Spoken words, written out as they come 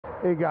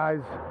Hey guys,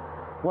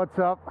 what's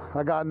up?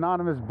 I got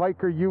Anonymous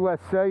Biker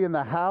USA in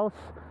the house.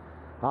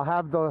 I'll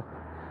have the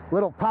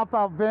little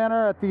pop-out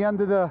banner at the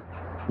end of the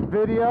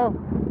video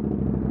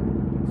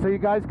so you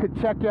guys could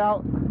check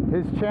out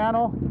his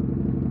channel.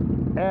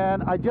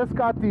 And I just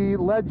got the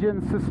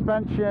Legend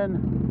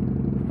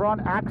suspension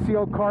front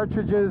AXEO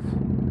cartridges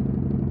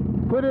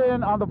put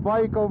in on the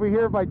bike over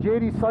here by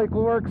JD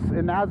Cycle Works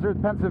in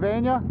Nazareth,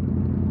 Pennsylvania.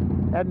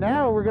 And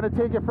now we're going to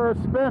take it for a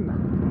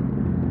spin.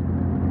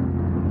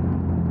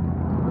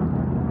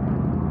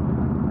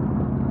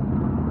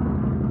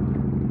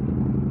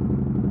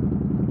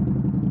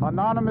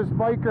 Anonymous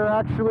Biker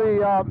actually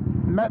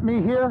met me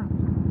here.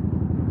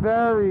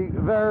 Very,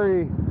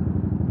 very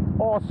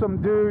awesome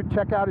dude.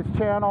 Check out his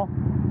channel.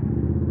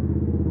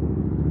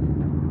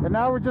 And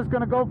now we're just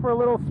going to go for a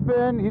little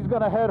spin. He's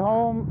going to head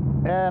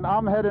home, and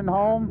I'm heading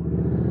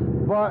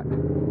home. But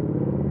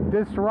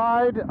this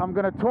ride, I'm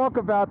going to talk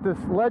about this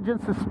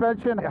Legend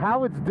suspension,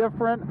 how it's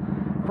different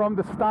from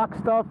the stock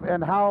stuff,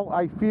 and how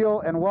I feel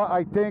and what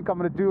I think. I'm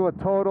going to do a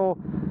total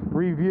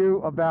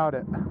review about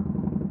it.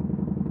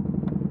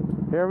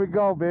 Here we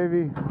go,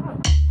 baby.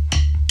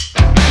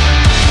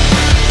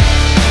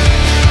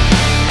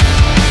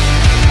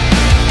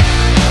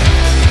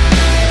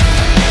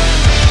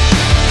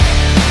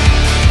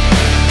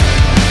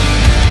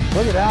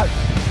 Look at that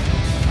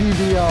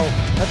CVO.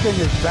 That thing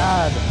is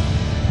bad.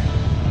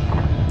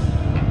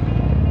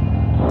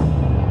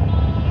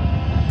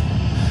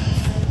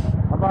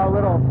 How about a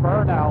little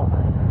burnout?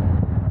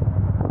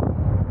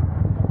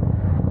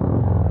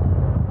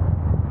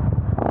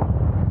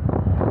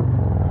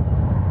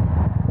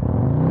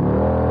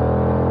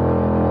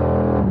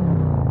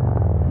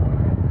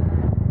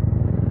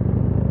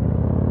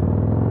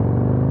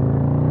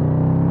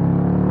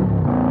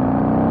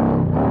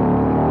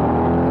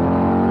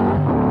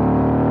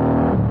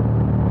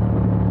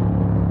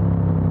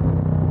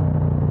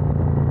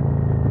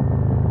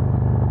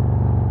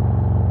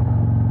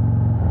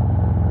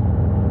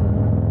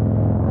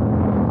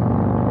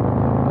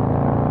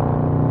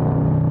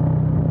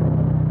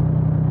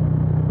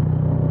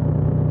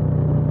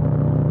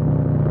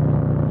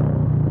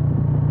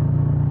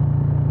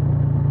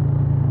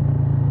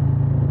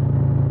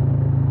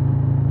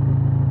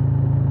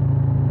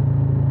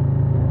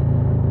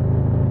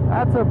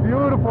 That's a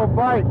beautiful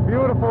bike,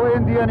 beautiful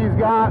Indian he's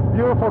got,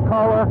 beautiful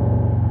color,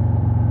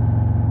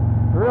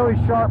 really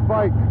sharp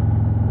bike.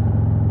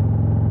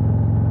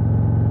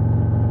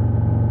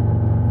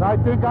 So I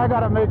think I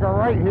gotta make a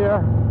right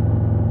here.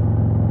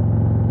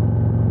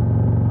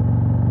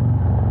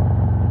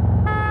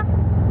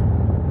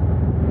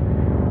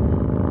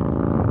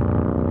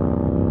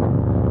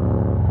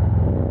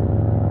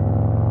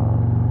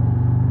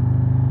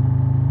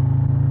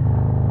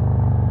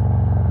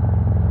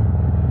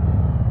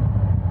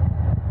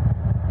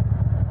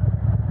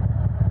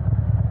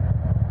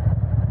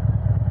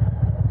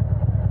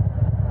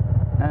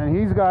 And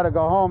he's got to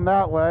go home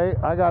that way.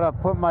 I got to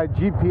put my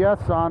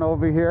GPS on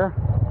over here.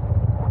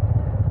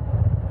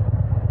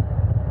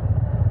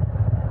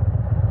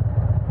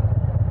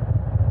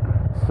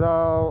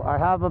 So I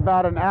have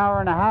about an hour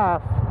and a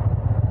half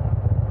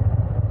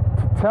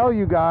to tell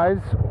you guys,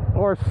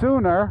 or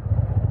sooner,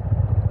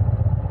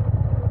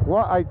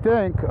 what I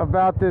think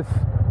about this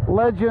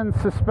Legend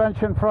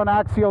suspension front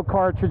AXEO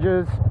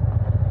cartridges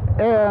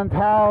and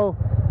how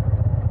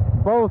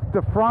both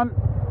the front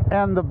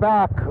and the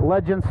back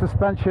Legend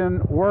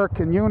suspension work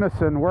in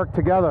unison, work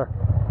together.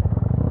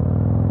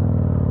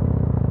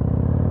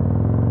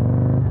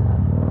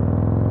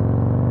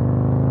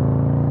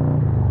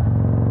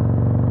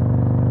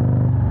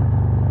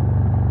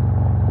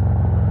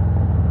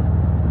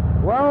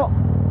 Well,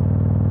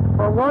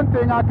 for one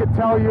thing I could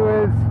tell you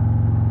is,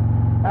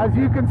 as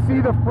you can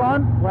see the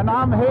front, when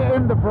I'm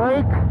hitting the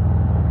brake,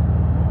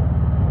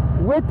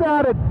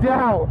 without a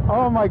doubt,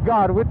 oh my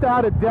God,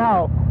 without a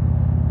doubt,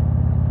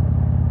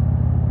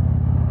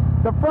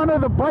 the front of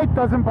the bike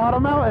doesn't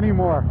bottom out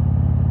anymore.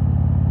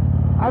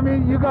 I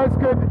mean, you guys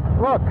could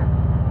look.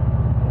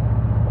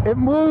 It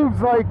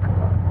moves like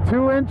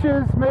 2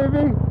 inches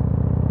maybe.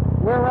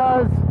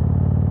 Whereas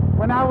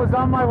when I was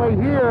on my way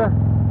here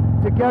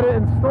to get it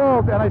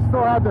installed and I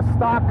still had the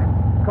stock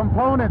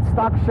components,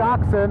 stock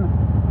shocks in,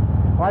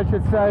 or I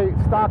should say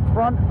stock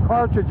front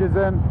cartridges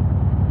in,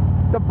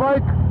 the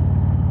bike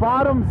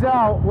bottoms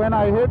out when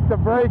I hit the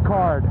brake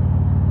hard.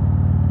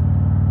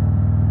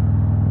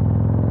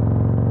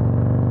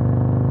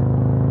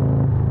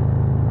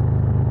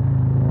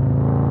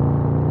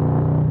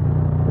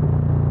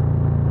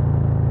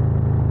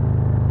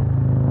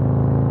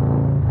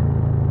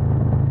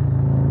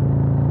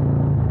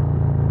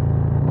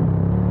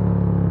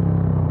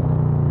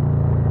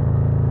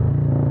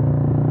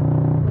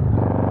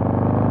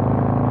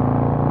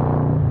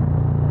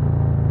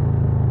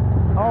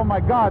 Oh my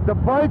God, the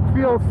bike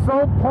feels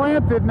so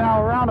planted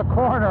now around a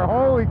corner.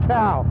 Holy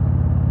cow.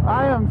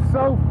 I am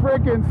so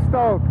freaking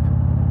stoked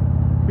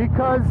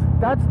because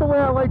that's the way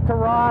I like to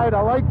ride.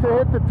 I like to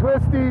hit the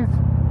twisties.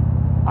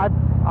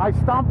 I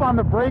stomp on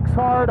the brakes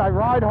hard. I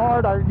ride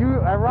hard. I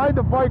ride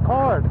the bike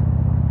hard.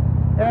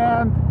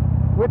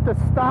 And with the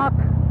stock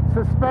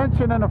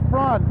suspension in the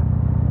front,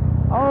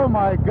 oh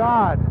my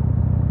God,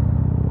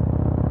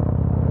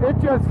 it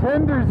just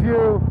hinders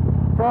you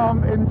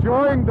from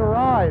enjoying the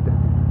ride.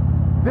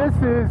 This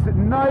is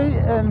night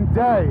and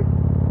day,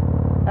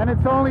 and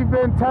it's only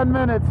been 10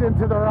 minutes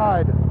into the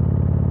ride.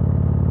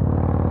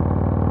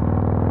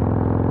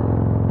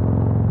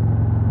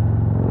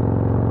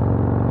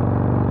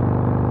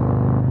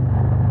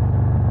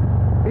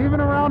 Even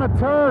around a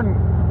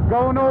turn,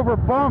 going over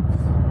bumps,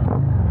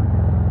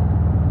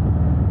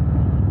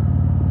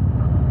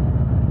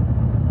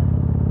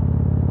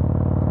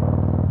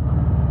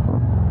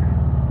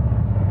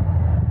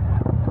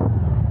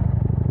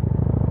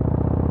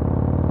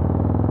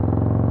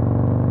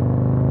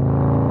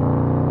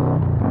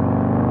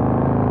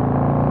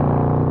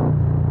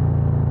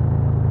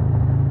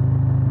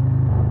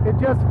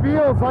 just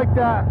feels like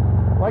that,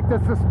 like the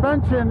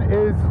suspension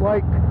is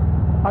like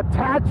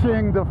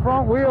attaching the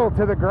front wheel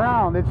to the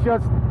ground. It's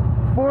just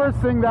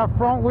forcing that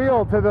front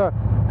wheel to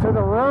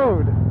the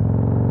road.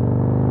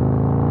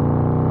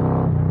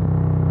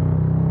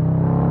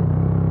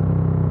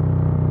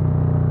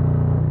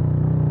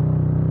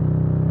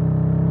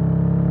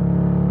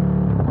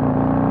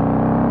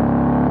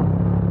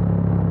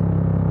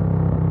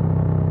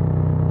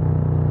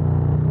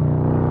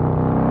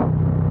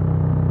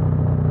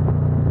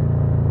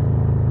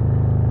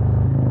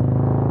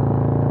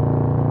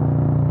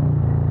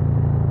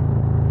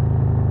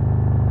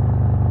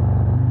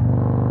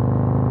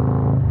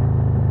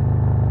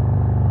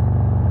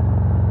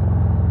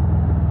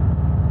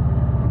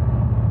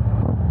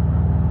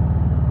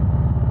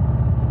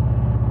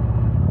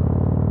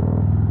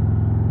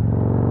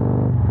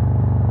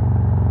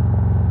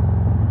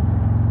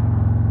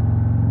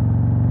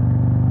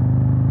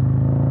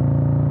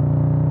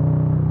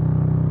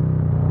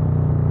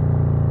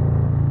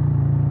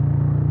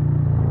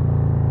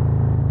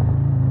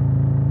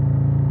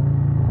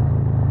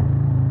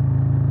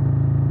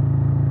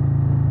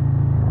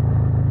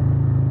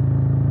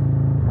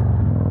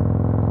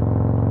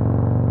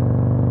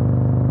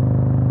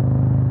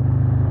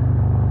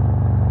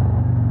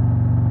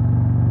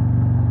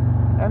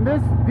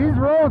 These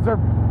roads are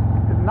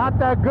not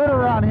that good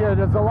around here.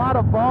 There's a lot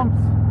of bumps,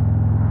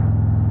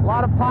 a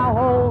lot of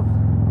potholes,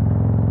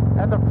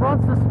 and the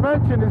front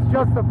suspension is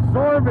just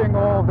absorbing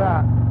all of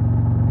that.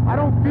 I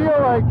don't feel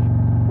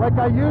like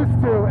I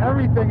used to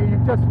everything. You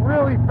just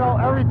really felt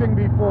everything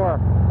before.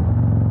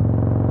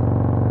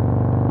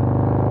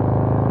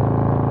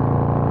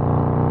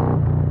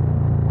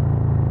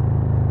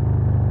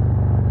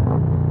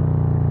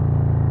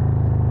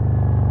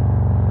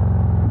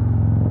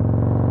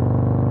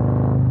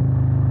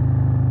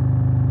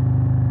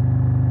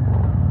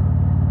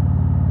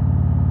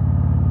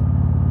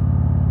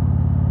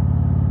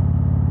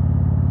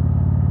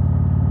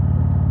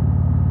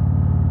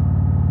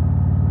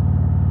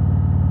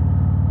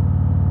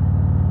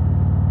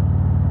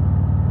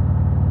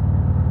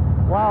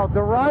 Wow,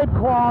 the ride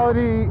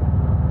quality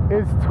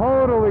is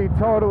totally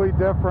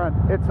different.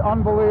 It's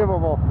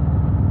unbelievable.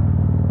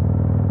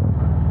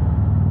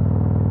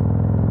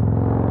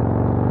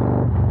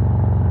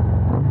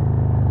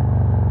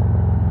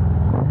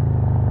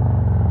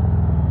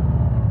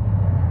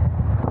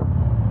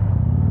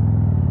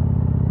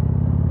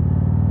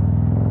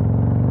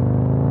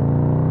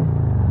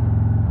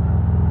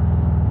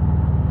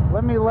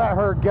 Let me let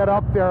her get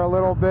up there a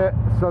little bit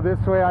so this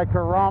way I can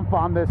romp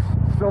on this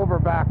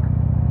silverback.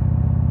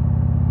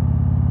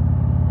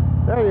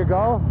 There you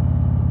go.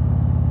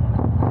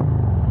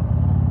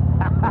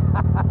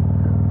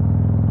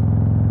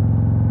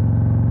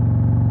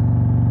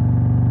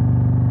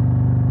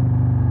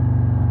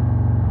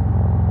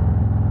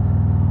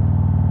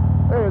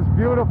 There's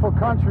beautiful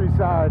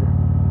countryside.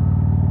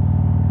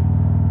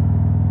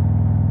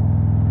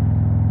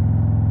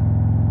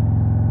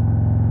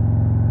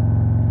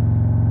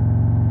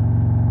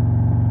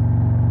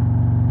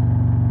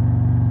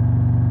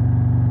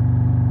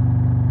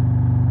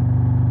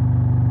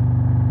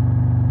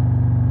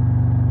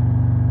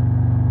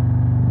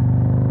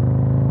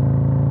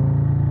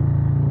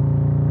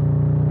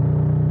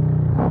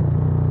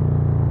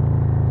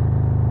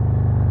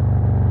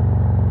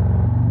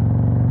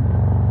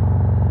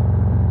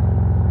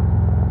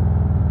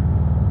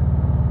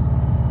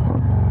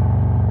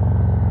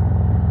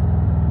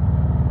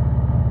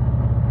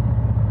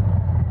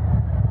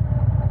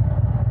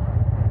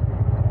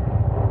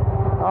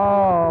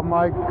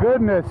 My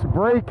goodness,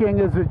 braking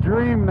is a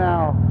dream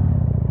now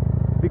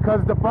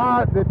because the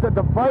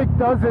bike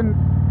doesn't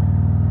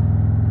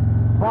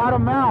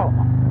bottom out.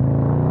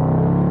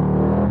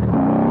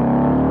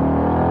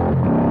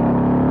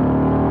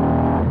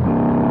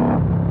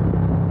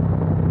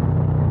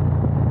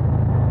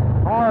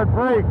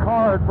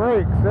 Hard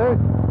brake, see?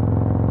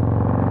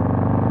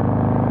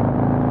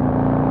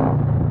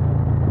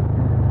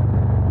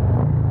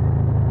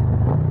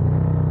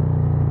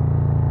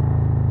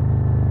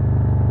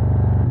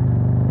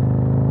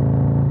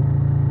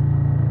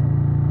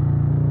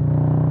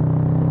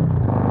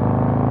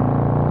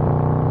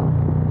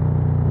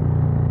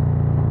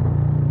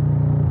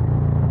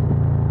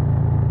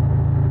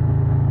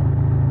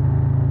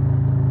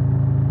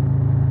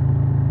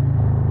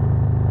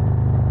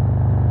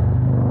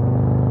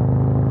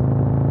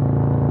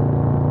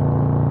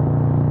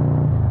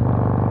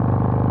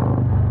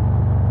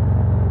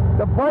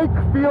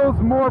 bike feels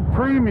more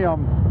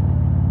premium,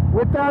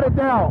 without a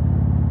doubt.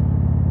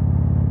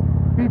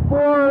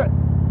 Before,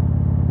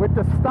 with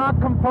the stock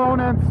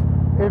components,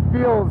 it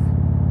feels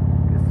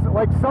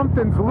like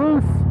something's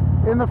loose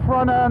in the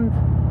front end,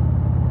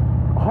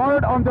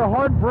 hard under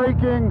hard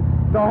braking,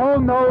 the whole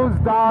nose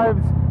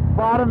dives,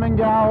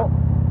 bottoming out.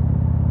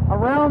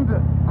 Around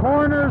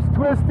corners,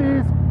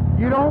 twisties,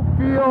 you don't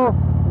feel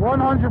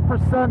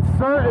 100%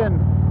 certain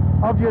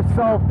of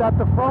yourself that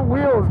the front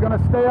wheel is going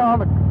to stay on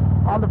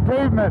the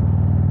pavement.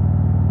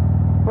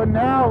 But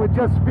now it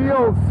just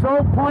feels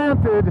so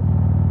planted,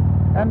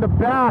 and the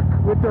back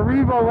with the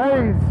Revo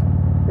A's,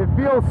 it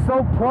feels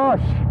so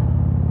plush.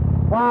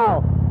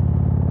 Wow.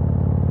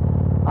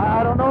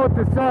 I don't know what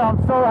to say. I'm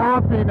so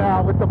happy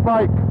now with the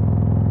bike.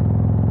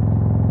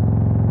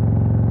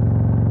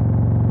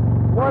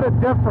 What a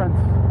difference.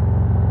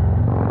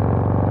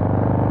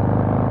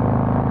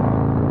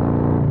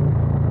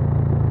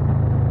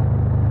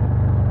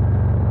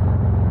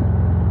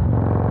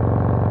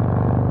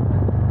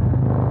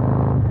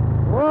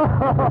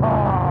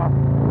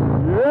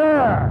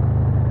 Yeah.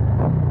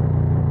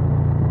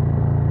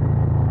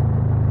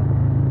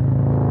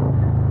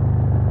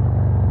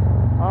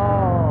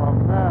 Oh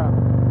man.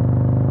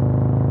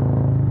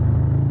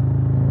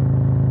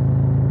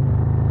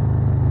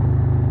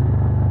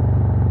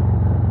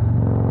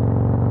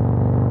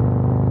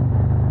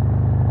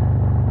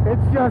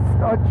 It's just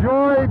a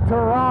joy to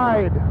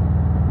ride.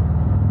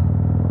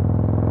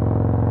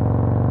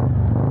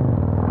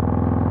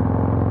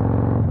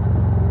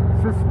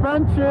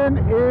 Suspension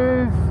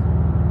is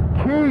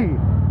key.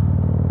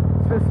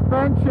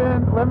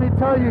 Suspension, let me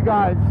tell you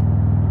guys,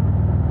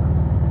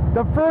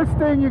 the first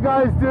thing you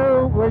guys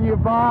do when you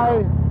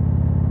buy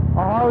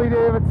a Harley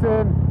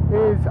Davidson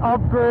is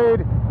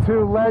upgrade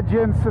to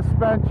Legend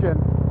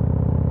suspension.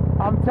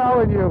 I'm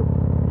telling you,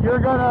 you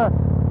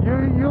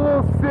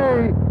will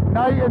see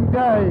night and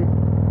day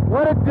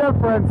what a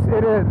difference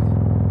it is.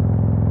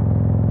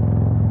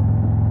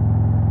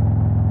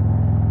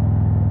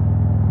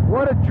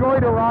 What a joy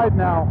to ride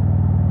now.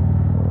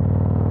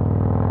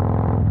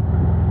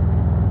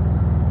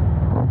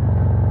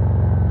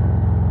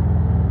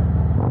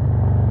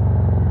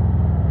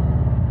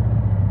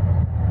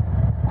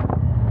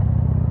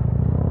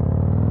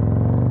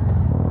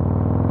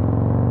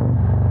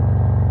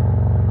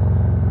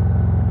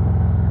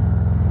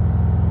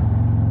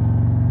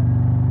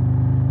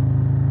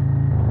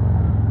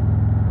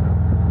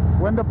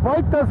 When the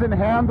bike doesn't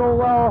handle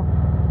well,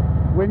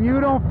 when you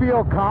don't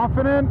feel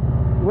confident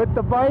with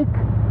the bike,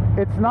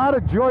 it's not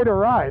a joy to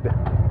ride.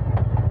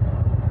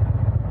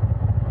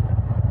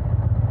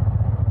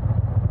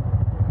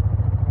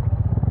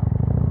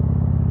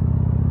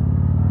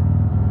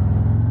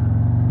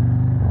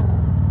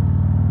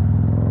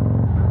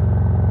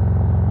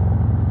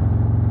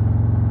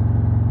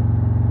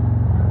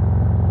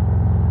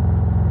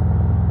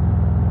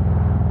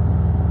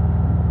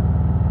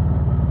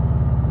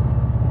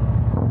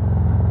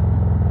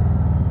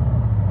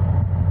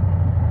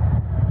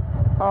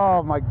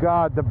 Oh my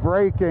God, the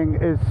braking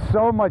is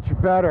so much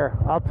better.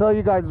 I'll tell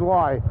you guys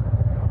why.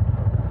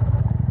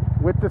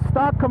 With the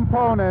stock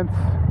components,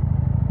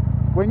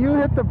 when you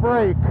hit the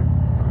brake,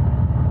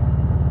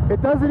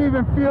 it doesn't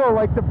even feel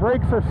like the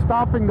brakes are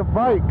stopping the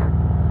bike,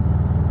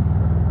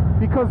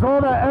 because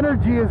all that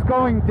energy is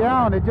going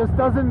down. It just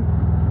doesn't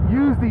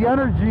use the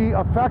energy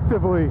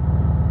effectively.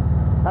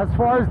 As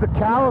far as the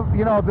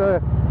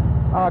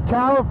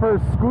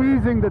calipers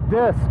squeezing the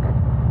disc,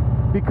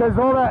 because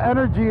all that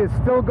energy is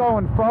still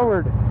going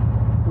forward.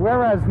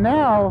 Whereas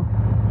now,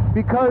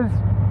 because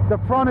the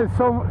front is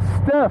so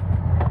stiff,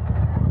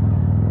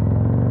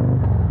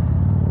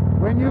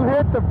 when you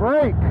hit the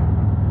brake,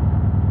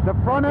 the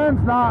front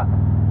end's not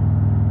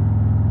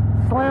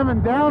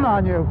slamming down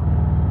on you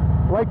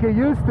like it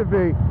used to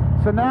be.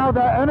 So now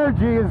that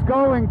energy is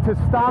going to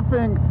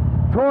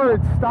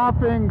towards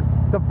stopping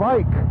the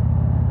bike.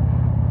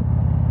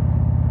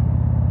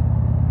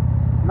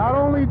 Not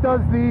only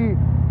does the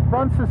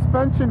front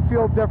suspension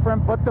feel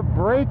different, but the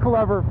brake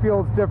lever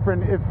feels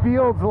different. It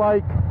feels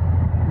like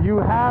you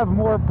have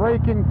more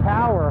braking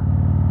power.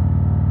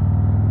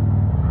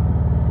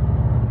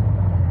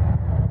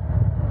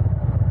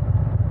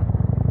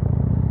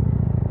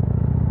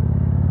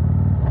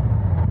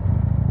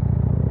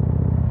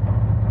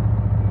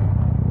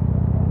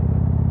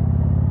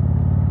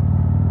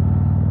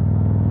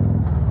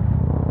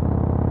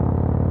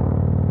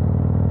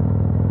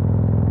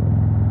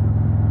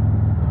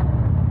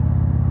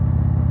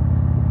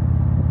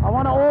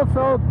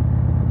 Also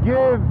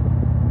give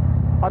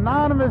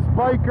Anonymous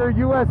Biker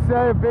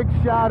USA a big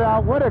shout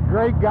out. What a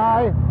great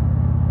guy.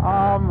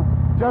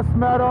 Just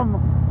met him,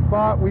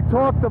 but we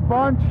talked a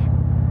bunch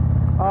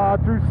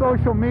through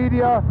social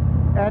media,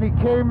 and he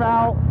came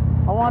out.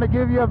 I want to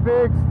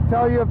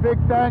tell you a big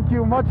thank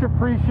you. Much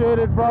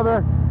appreciated,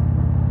 brother.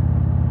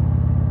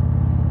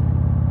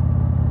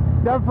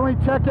 Definitely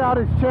check out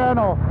his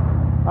channel,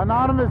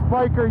 Anonymous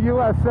Biker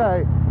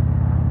USA.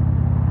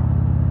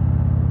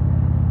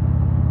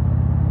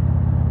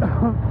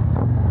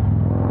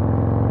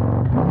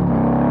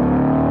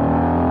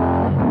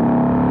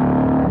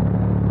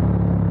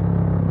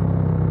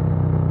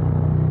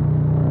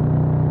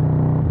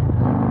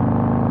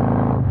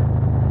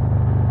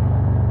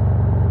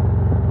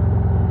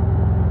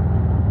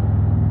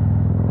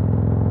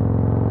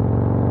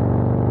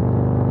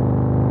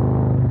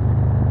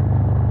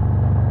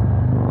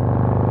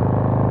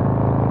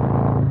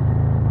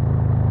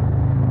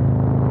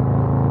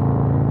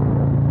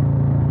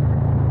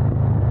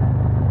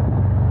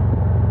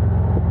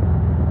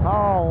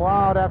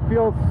 now that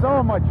feels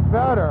so much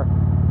better.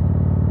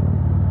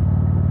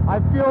 I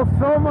feel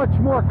so much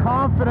more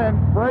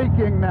confident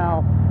braking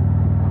now.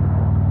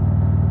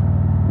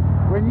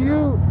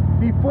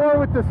 Before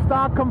with the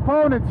stock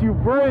components, you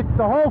brake,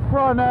 the whole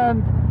front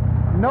end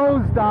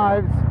nose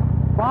dives,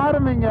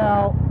 bottoming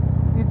out,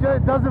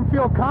 it doesn't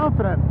feel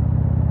confident.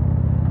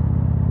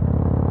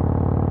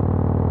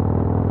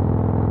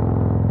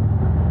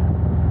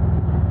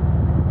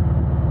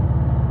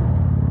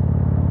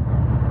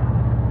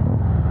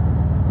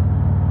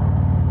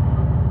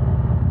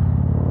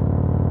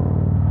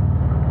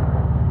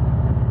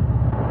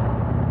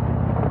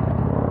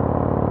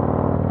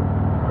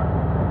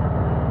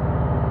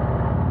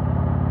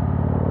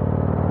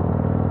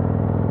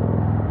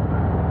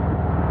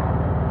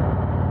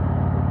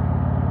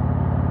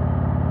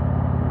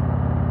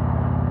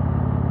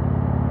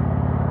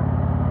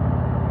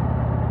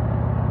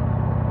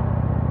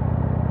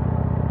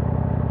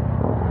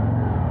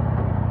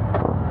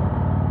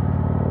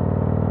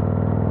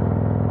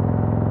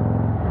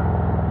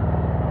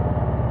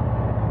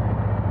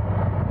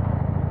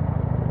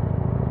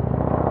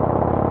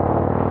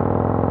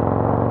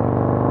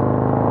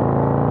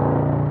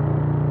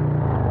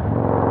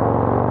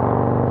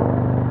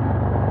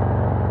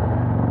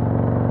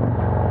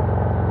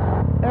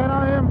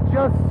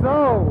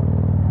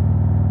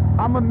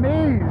 I'm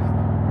amazed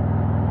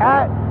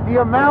at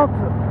the amount,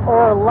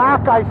 or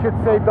lack, I should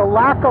say, the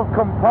lack of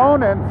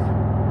components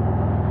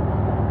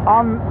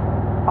on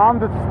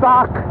the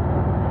stock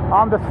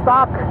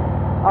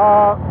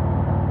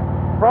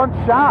front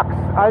shocks.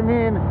 I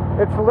mean,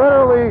 it's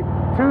literally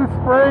 2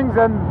 springs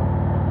and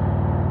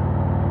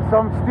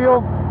some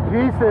steel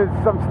pieces,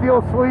 some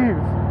steel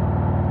sleeves.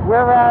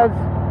 Whereas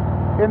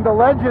in the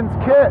Legends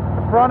kit,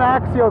 front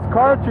AXEO's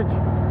cartridge,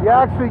 you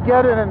actually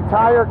get an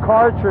entire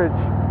cartridge.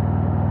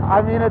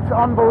 I mean, it's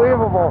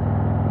unbelievable.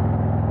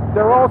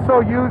 They're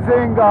also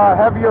using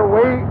heavier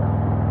weight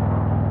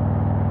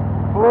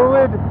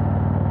fluid.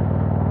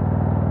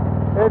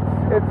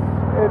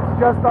 It's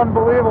just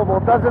unbelievable.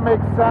 It doesn't make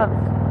sense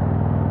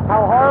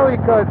how Harley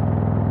could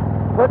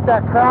put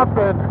that crap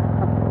in.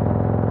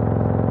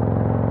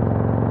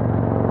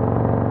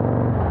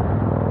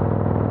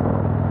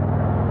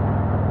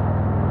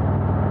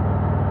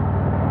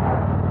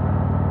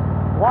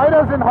 Why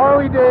doesn't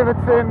Harley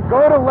Davidson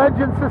go to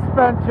Legend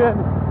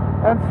Suspension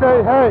and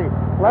say, hey,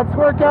 let's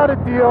work out a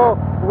deal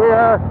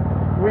where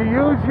we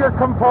use your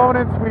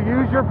components, we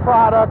use your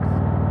products,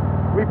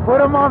 we put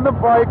them on the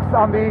bikes,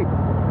 on the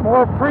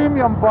more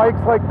premium bikes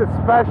like the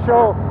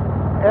Special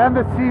and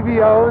the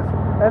CVOs,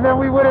 and then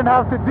we wouldn't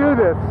have to do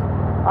this.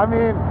 I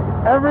mean,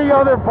 every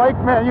other bike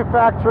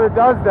manufacturer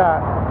does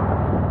that.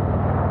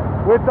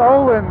 With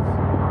Olin's,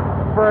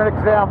 for an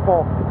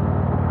example.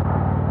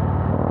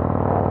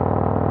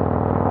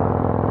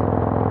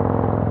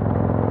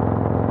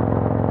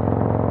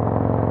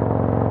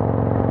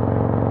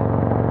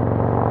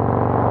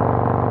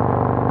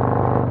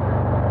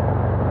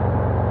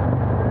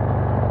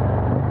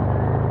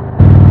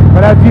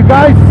 But as you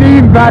guys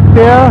seen back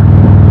there,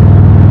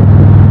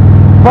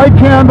 bike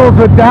handles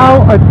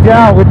without a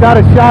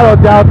shadow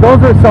of doubt,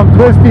 those are some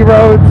twisty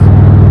roads,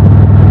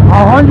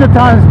 100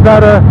 times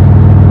better.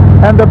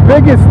 And the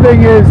biggest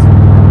thing is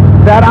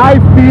that I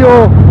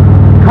feel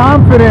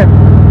confident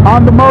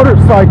on the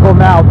motorcycle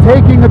now,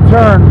 taking a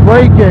turn,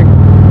 braking,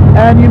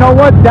 and you know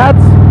what?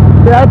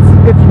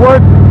 It's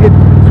worth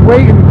its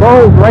weight in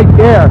gold right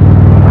there.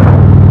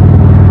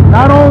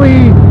 Not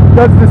only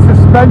does the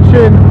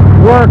suspension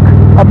work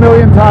a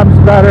million times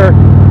better,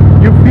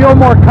 you feel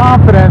more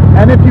confident,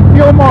 and if you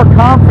feel more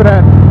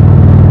confident,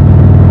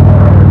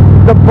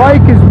 the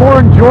bike is more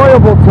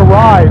enjoyable to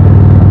ride.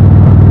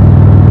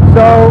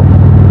 So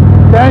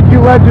thank you,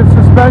 Legend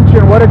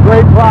Suspension. What a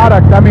great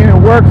product. I mean,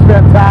 it works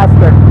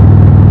fantastic.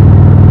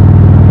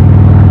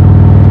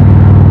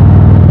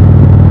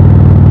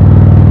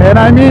 And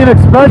I mean,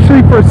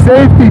 especially for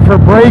safety, for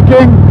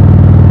braking,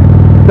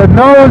 the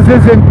nose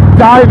isn't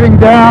diving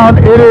down.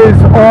 It is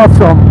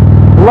awesome.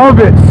 Love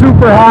it.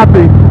 Super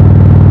happy.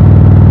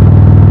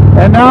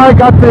 And now I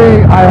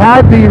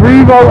had the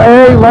Revo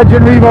A,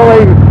 Legend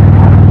Revo A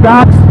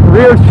backs,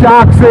 rear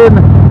shocks in.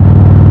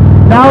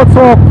 Now it's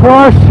all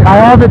plush. I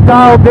have it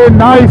dialed in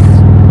nice.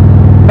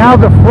 Now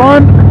the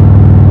front,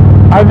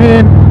 I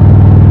mean,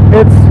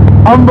 it's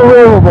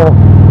unbelievable.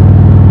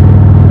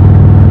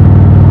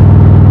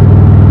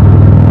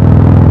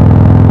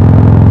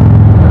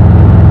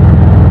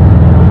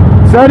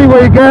 So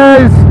anyway,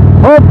 guys,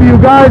 hope you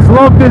guys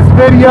love this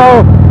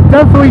video.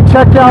 Definitely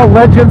check out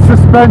Legend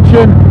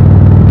Suspension.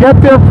 Get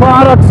their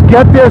products,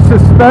 get their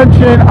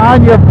suspension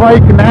on your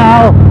bike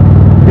now,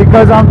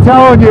 because I'm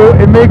telling you,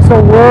 it makes a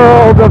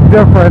world of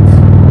difference.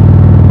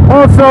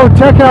 Also,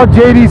 check out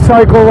JD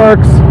Cycle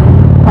Works.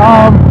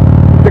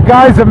 The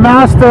guy's a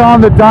master on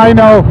the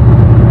dyno.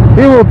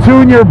 He will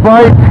tune your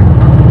bike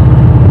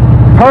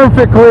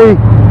perfectly,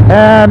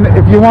 and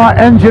if you want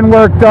engine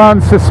work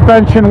done,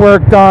 suspension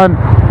work done,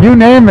 you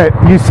name it.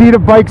 You see the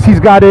bikes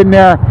he's got in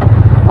there.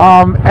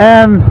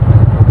 And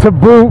to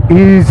boot,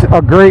 he's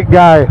a great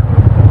guy.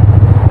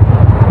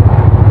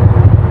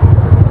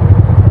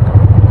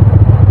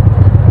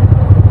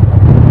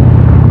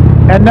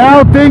 And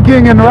now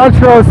thinking in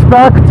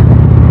retrospect,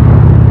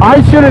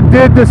 I should have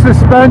did the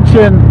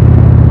suspension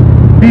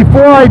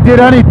before I did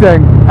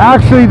anything.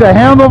 Actually, the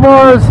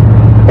handlebars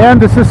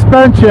and the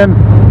suspension,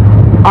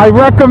 I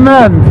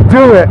recommend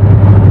do it.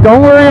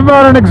 Don't worry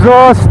about an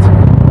exhaust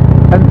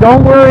and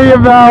don't worry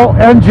about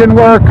engine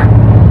work.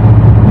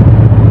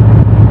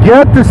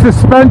 Get the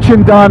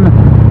suspension done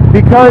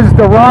because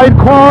the ride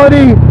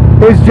quality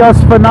is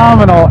just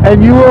phenomenal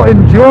and you will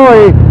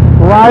enjoy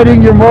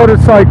riding your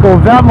motorcycle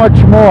that much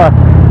more.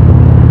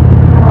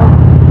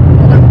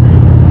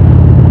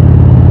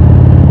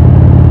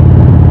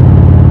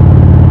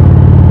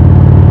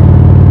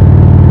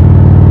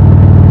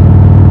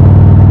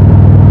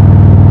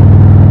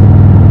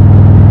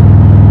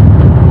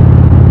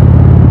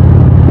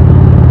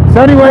 So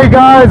anyway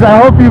guys,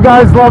 I hope you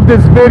guys loved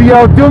this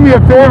video. Do me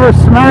a favor,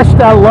 smash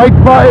that like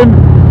button,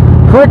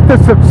 click the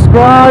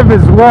subscribe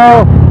as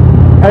well,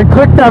 and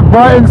click that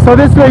button so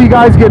this way you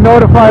guys get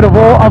notified of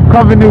all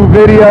upcoming new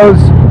videos.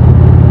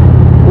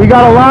 We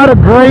got a lot of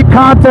great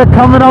content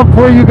coming up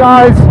for you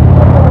guys.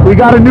 We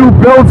got a new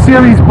build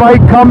series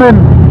bike coming.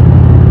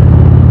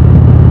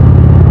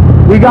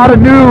 We got a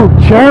new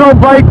channel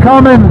bike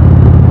coming.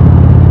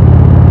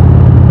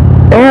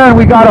 And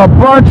we got a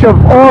bunch of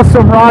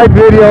awesome ride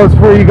videos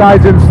for you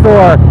guys in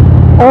store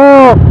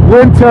all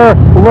winter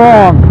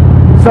long.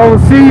 So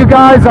we'll see you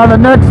guys on the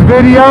next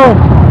video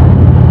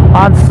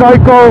on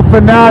Psycho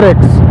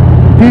Fanatics.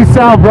 Peace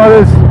out,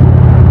 brothers.